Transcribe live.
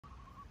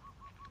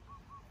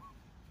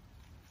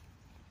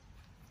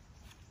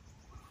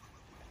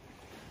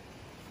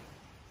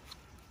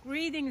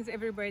Greetings,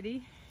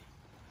 everybody.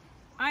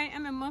 I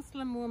am a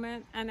Muslim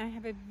woman and I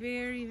have a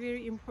very,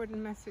 very important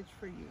message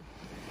for you.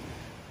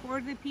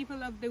 For the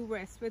people of the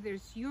West, whether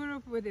it's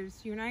Europe, whether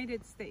it's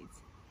United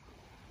States.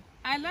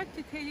 I'd like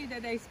to tell you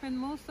that I spent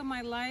most of my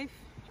life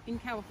in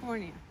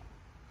California.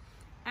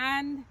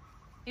 And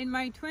in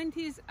my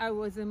 20s, I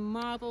was a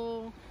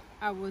model.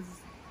 I was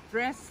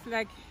dressed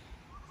like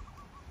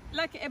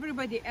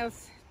everybody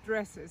else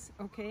dresses,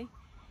 okay?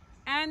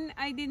 And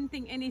I didn't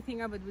think anything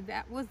of it, but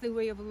that was the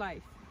way of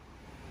life.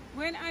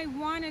 When I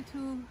wanted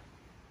to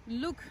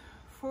look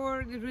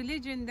for the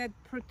religion that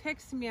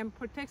protects me and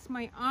protects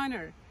my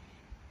honor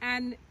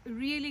and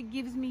really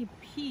gives me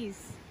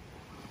peace,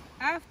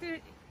 after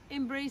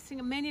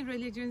embracing many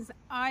religions,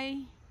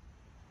 I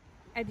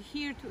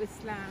adhere to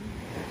Islam,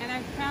 and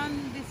I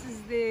found this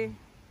is the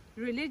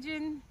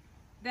religion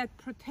that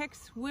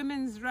protects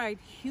women's right,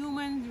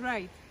 human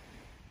right,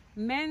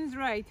 men's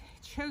right,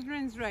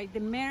 children's right,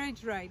 the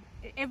marriage right.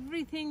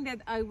 Everything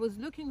that I was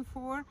looking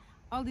for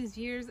all these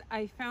years,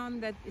 I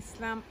found that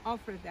Islam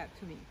offered that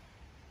to me.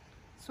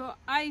 So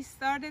I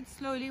started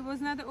slowly, it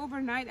was not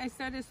overnight, I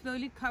started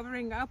slowly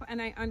covering up,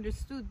 and I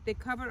understood the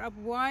cover up,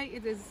 why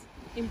it is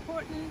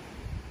important,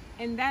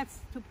 and that's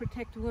to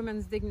protect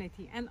women's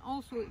dignity. And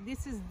also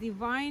this is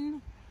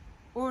divine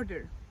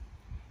order.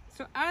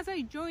 So as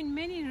I joined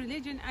many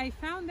religions, I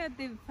found that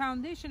the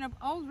foundation of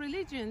all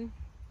religion,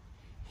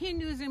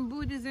 Hinduism,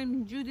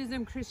 Buddhism,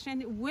 Judaism,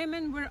 Christianity,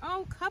 women were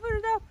all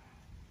covered up.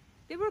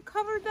 They were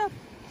covered up.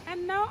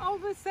 And now all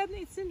of a sudden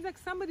it seems like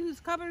somebody who's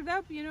covered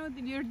up, you know,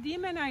 you're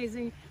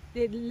demonizing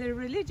the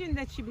religion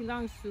that she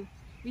belongs to.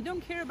 We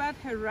don't care about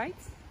her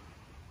rights.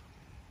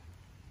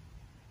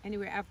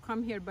 Anyway, I've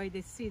come here by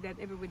the sea that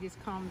everybody's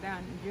calmed down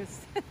and just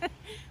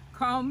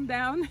calm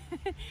down.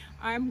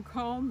 I'm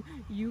calm,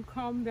 you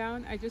calm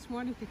down. I just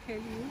wanted to tell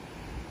you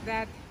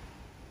that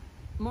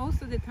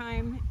most of the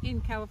time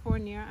in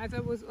California,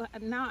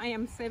 now I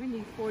am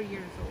 74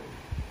 years old.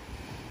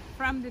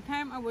 From the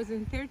time I was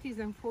in 30s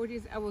and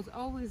 40s, I was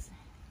always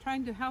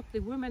trying to help the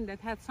women that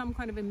had some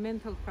kind of a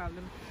mental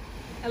problem.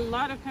 A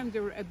lot of times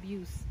there were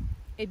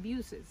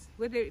abuses,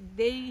 whether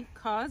they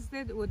caused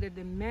it, whether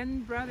the men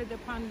brought it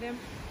upon them.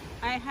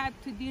 I had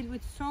to deal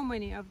with so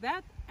many of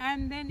that.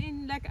 And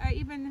then I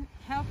even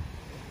helped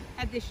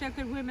at the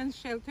shelter, women's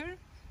shelter.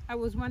 I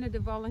was one of the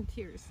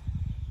volunteers.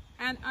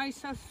 And I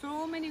saw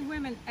so many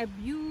women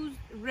abused,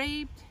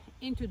 raped,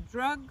 into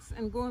drugs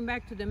and going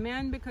back to the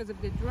man because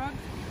of the drugs.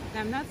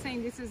 Now, I'm not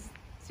saying this is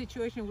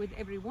situation with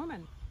every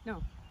woman,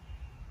 no.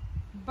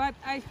 But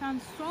I found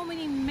so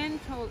many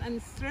mental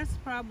and stress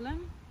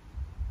problems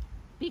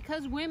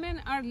because women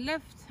are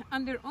left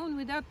on their own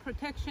without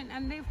protection,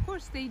 and of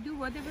course they do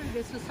whatever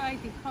the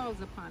society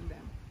calls upon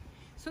them.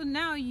 So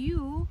now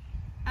you,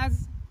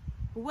 as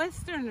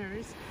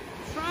Westerners,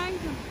 trying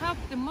to help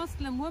the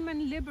Muslim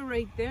women,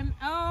 liberate them.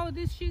 Oh,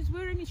 she's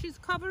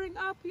covering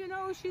up, you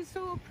know, she's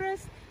so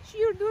oppressed.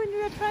 You're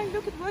trying,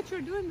 look at what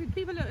you're doing with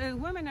people,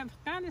 women of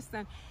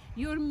Afghanistan.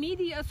 Your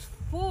media is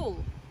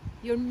full.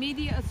 Your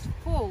media is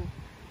full,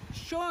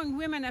 showing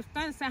women of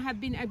Afghanistan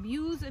have been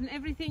abused and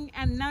everything,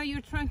 and now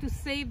you're trying to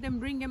save them,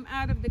 bring them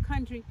out of the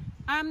country.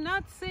 I'm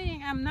not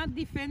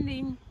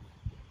defending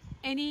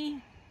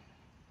any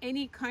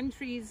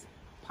country's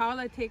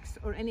politics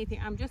or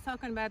anything. I'm just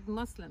talking about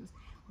Muslims.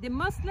 The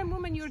Muslim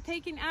women you're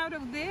taking out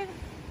of there,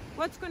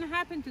 what's going to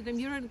happen to them?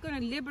 You're going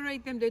to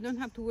liberate them. They don't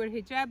have to wear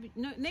hijab.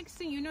 No, next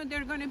thing you know,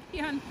 they're going to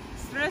be on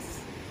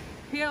stress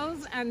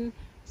pills, and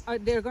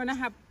they're going to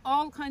have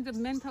all kinds of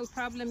mental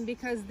problems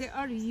because they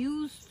are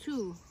used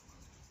to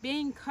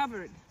being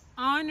covered,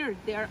 honored.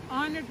 They are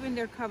honored when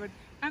they're covered.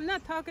 I'm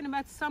not talking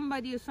about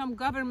somebody or some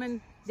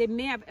government that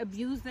may have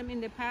abused them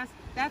in the past.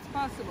 That's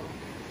possible.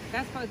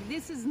 That's possible.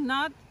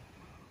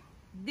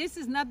 This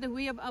is not the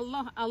way of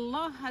Allah.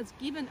 Allah has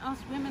given us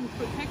women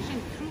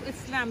protection through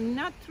Islam,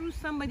 not through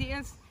somebody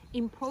else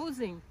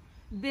imposing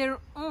their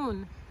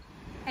own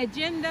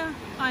agenda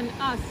on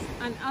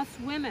us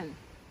women.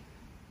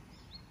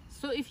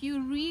 So if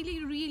you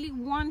really, really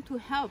want to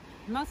help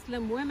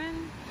Muslim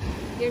women,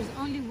 there's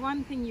only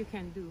one thing you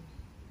can do.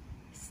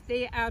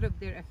 Stay out of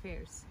their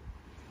affairs.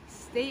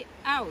 Stay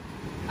out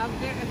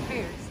of their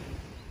affairs.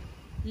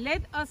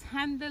 Let us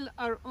handle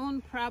our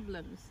own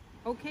problems,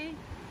 okay?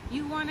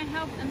 You want to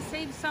help and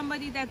save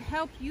somebody that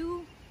helped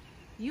you.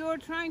 You're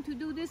trying to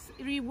do this,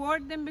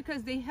 reward them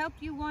because they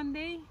helped you one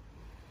day.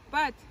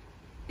 But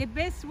the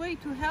best way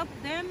to help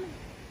them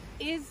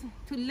is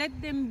to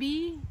let them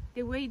be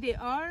the way they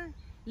are.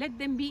 Let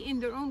them be in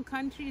their own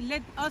country.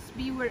 Let us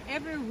be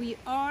wherever we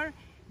are.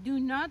 Do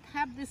not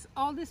have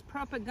all this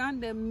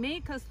propaganda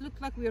make us look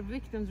like we are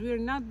victims. We are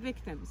not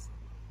victims.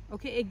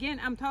 Okay, again,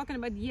 I'm talking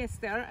about, yes,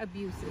 there are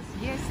abuses.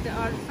 Yes, there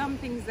are some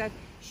things that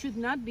should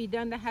not be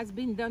done, that has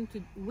been done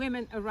to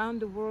women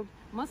around the world,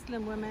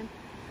 Muslim women.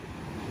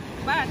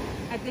 But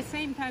at the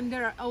same time,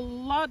 there are a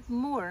lot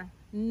more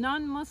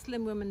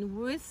non-Muslim women,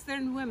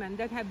 Western women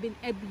that have been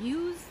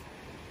abused,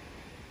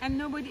 and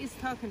nobody is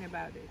talking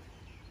about it.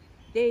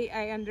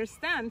 I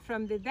understand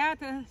from the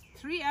data,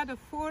 3 out of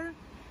 4,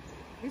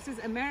 this is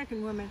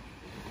American women,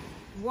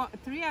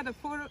 3 out of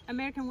 4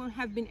 American women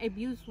have been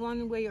abused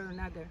one way or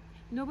another.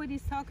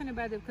 Nobody's talking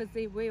about it because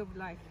their way of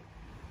life.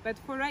 But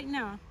for right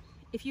now,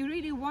 if you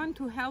really want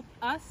to help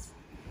us,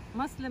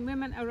 Muslim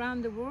women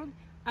around the world,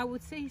 I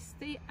would say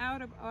stay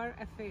out of our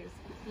affairs.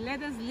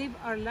 Let us live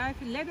our life.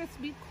 Let us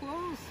be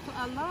close to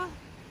Allah,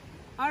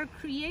 our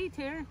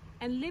Creator,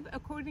 and live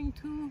according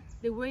to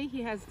the way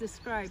He has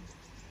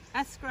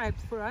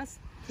ascribed for us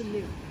to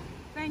live.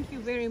 Thank you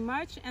very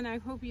much, and I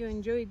hope you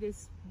enjoy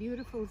this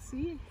beautiful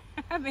sea.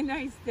 Have a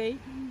nice day.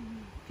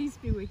 Peace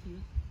be with you.